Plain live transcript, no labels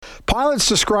Pilots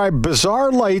describe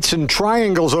bizarre lights and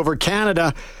triangles over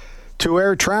Canada to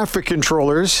air traffic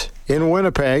controllers in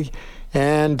Winnipeg.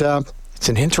 And it's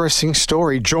an interesting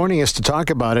story. Joining us to talk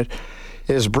about it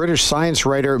is British science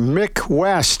writer Mick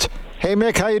West. Hey,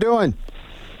 Mick, how you doing?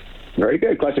 Very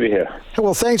good. Glad to be here.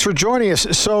 Well, thanks for joining us.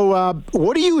 So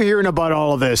what are you hearing about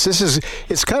all of this?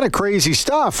 It's kind of crazy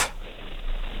stuff.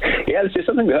 Yeah, this is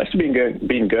something that's actually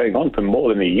been going on for more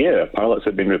than a year. Pilots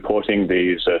have been reporting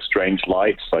these strange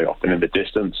lights, like often in the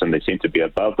distance, and they seem to be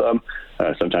above them.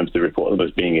 Sometimes they report them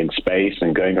as being in space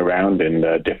and going around in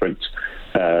different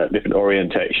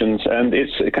orientations. And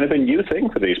it's kind of a new thing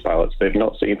for these pilots. They've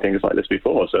not seen things like this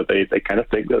before, so they kind of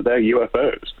think that they're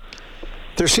UFOs.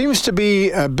 There seems to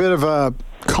be a bit of a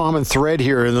common thread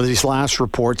here in these last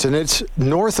reports, and it's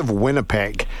north of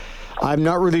Winnipeg. I'm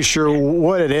not really sure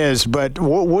what it is, but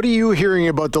what are you hearing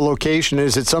about the location?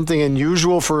 Is it something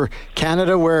unusual for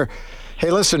Canada where, hey,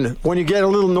 listen, when you get a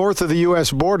little north of the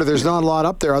U.S. border, there's not a lot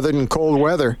up there other than cold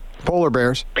weather, polar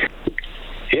bears?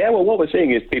 Yeah, well, what we're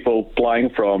seeing is people flying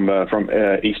from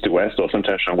east to west, or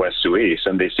sometimes from west to east,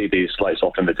 and they see these lights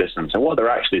off in the distance. And what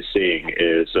they're actually seeing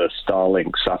is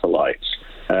Starlink satellites.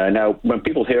 Now, when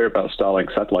people hear about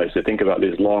Starlink satellites, they think about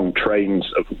these long trains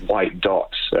of white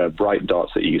dots, bright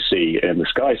dots that you see in the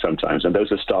sky sometimes, and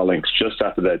those are Starlinks just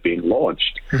after they've been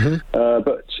launched. Mm-hmm.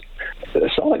 But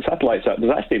Starlink satellites,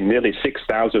 there's actually nearly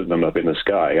 6,000 of them up in the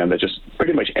sky, and they're just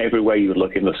pretty much everywhere you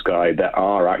look in the sky, there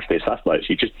are actually satellites.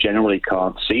 You just generally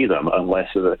can't see them unless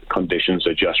the conditions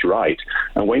are just right.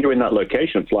 And when you're in that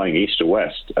location, flying east to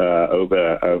west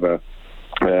over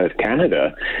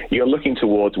Canada, you're looking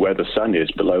towards where the sun is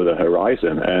below the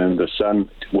horizon, and the sun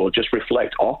will just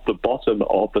reflect off the bottom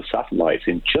of the satellites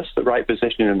in just the right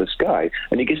position in the sky,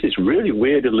 and it gives this really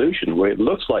weird illusion where it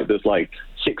looks like there's like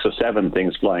 6 or 7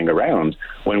 things flying around,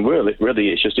 when really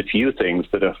it's just a few things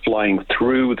that are flying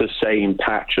through the same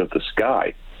patch of the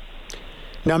sky.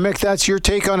 Now, Mick, that's your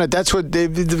take on it. That's what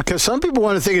because some people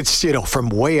want to think it's, from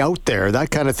way out there, that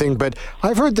kind of thing. But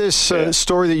I've heard this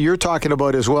story that you're talking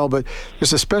about as well. But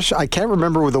there's a special, I can't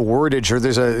remember with the wordage, or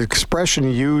there's an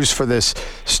expression used for this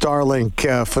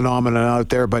Starlink phenomenon out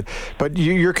there. But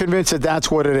you're convinced that that's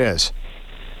what it is.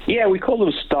 Yeah, we call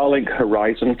them Starlink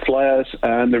horizon flares,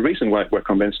 and the reason why we're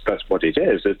convinced that's what it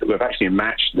is that we've actually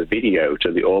matched the video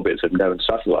to the orbits of known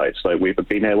satellites. So we've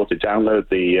been able to download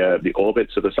the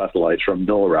orbits of the satellites from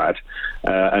NORAD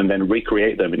and then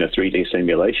recreate them in a 3D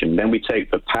simulation. Then we take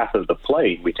the path of the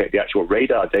plane, we take the actual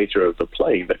radar data of the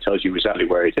plane that tells you exactly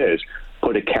where it is,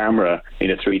 put a camera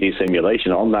in a 3D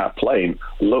simulation on that plane,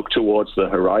 look towards the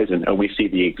horizon, and we see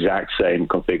the exact same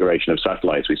configuration of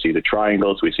satellites. We see the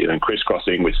triangles, we see them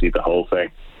crisscrossing, we see the whole thing.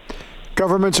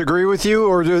 Governments agree with you,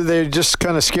 or are they just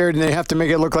kind of scared and they have to make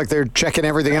it look like they're checking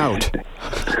everything out?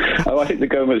 I think the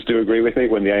governments do agree with me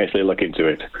when they actually look into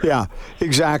it. Yeah,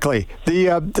 exactly.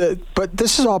 But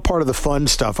this is all part of the fun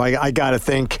stuff, I got to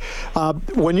think.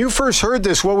 When you first heard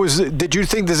this, did you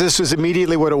think that this was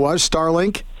immediately what it was,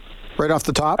 Starlink? Right off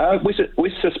the top?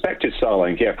 We suspected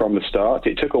Starlink, from the start.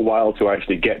 It took a while to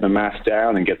actually get the math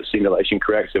down and get the simulation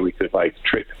correct so we could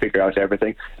figure out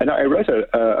everything. And I wrote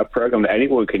a program that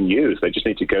anyone can use. They just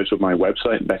need to go to my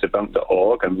website,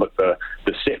 betterbump.org, and look the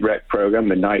SITREC program,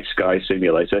 the Night Sky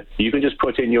Simulator. You can just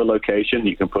put in your location,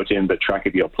 you can put in the track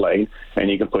of your plane,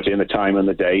 and you can put in the time and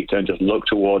the date and just look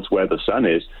towards where the sun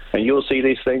is, and you'll see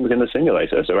these things in the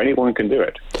simulator. So anyone can do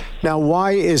it. Now,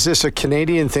 why is this a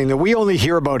Canadian thing that we only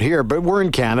hear about here? But we're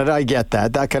in Canada, I get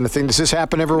that kind of thing. Does this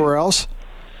happen everywhere else?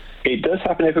 It does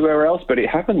happen everywhere else, but it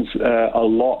happens a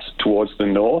lot towards the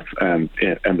north and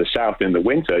the south in the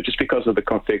winter, just because of the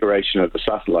configuration of the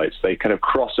satellites. They kind of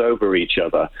cross over each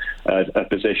other at a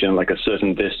position like a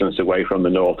certain distance away from the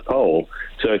North Pole.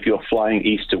 So if you're flying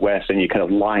east to west and you're kind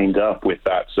of lined up with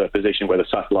that position where the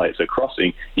satellites are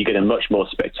crossing, you get a much more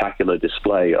spectacular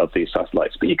display of these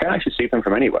satellites. But you can actually see them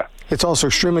from anywhere. It's also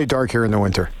extremely dark here in the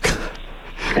winter.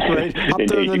 Right? Up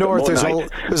there in the north,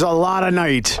 there's a lot of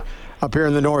night up here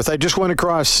in the north. I just went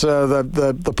across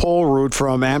the pole route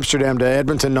from Amsterdam to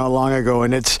Edmonton not long ago,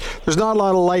 and there's not a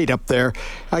lot of light up there.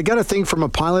 I got to think from a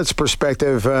pilot's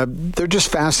perspective, they're just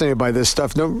fascinated by this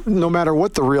stuff, no matter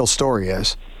what the real story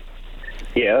is.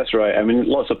 Yeah, that's right. I mean,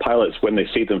 lots of pilots, when they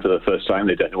see them for the first time,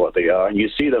 they don't know what they are. And you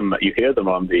hear them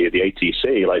on the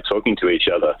ATC, like talking to each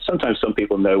other. Sometimes some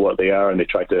people know what they are and they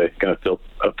try to kind of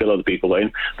fill other people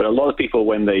in. But a lot of people,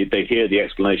 when they hear the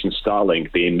explanation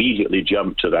Starlink, they immediately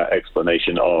jump to that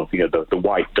explanation of the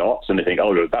white dots, and they think,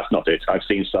 oh, no, that's not it. I've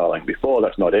seen Starlink before.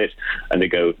 That's not it. And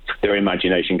their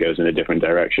imagination goes in a different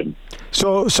direction.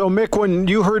 So Mick, when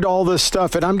you heard all this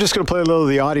stuff, and I'm just going to play a little of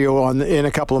the audio in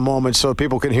a couple of moments so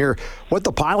people can hear what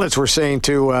what the pilots were saying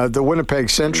to the Winnipeg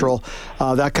Central,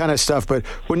 that kind of stuff. But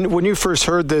when you first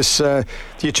heard this, do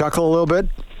you chuckle a little bit?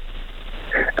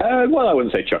 Well, I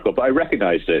wouldn't say chuckle, but I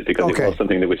recognized it because it was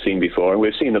something that we've seen before. And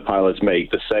we've seen the pilots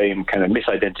make the same kind of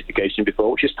misidentification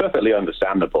before, which is perfectly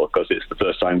understandable because it's the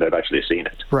first time they've actually seen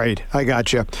it. Right. I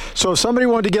gotcha. So if somebody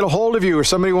wanted to get a hold of you or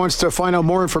somebody wants to find out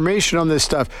more information on this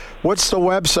stuff, what's the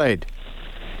website?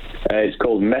 It's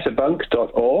called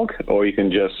metabunk.org, or you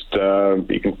can just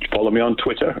you can follow me on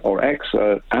Twitter or X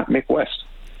at Mick West.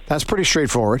 That's pretty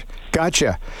straightforward.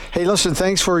 Gotcha. Hey, listen,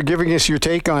 thanks for giving us your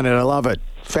take on it. I love it.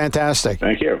 Fantastic.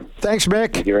 Thank you. Thanks,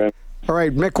 Mick. Thank you. All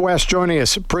right, Mick West joining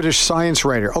us, British science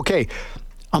writer. Okay,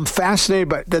 I'm fascinated,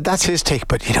 but that's his take.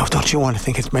 But, don't you want to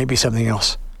think it's maybe something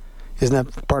else? Isn't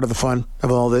that part of the fun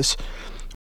of all this?